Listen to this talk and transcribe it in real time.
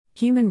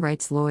Human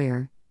rights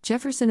lawyer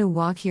Jefferson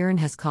Uwaghiran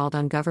has called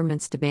on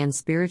governments to ban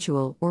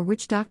spiritual or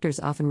witch doctors,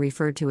 often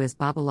referred to as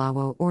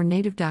Babalawo or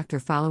native doctor,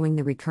 following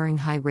the recurring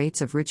high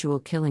rates of ritual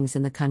killings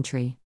in the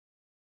country.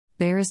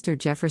 Barrister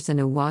Jefferson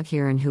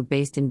Uwaghiran, who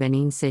based in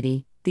Benin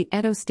City, the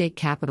Edo state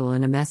capital,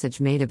 in a message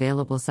made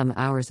available some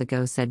hours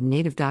ago, said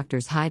native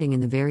doctors hiding in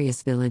the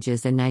various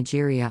villages in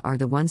Nigeria are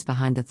the ones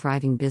behind the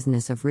thriving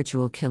business of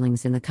ritual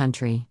killings in the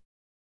country.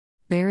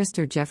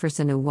 Barrister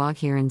Jefferson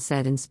Uwaghiran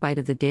said, in spite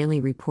of the daily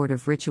report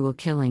of ritual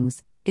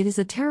killings, it is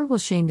a terrible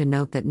shame to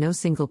note that no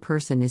single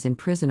person is in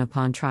prison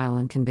upon trial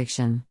and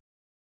conviction.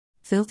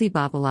 Filthy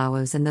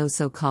Babalawos and those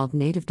so-called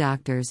native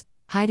doctors,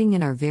 hiding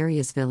in our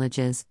various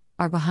villages,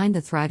 are behind the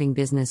thriving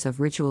business of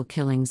ritual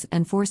killings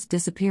and forced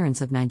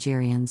disappearance of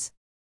Nigerians.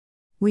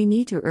 We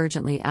need to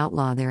urgently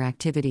outlaw their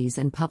activities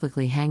and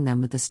publicly hang them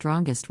with the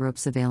strongest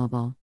ropes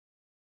available.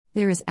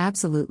 There is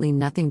absolutely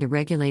nothing to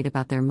regulate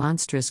about their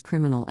monstrous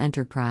criminal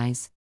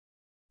enterprise.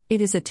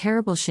 It is a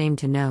terrible shame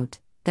to note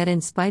that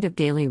in spite of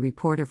daily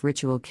report of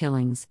ritual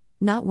killings,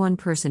 not one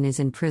person is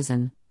in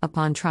prison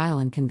upon trial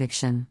and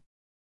conviction.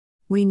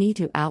 We need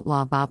to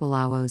outlaw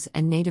Babalawos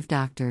and native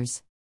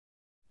doctors.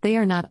 They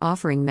are not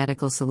offering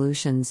medical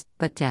solutions,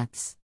 but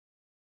deaths.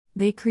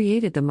 They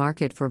created the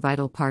market for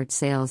vital part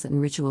sales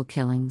and ritual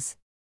killings.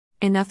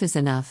 Enough is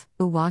enough,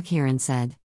 Uwaghiran said.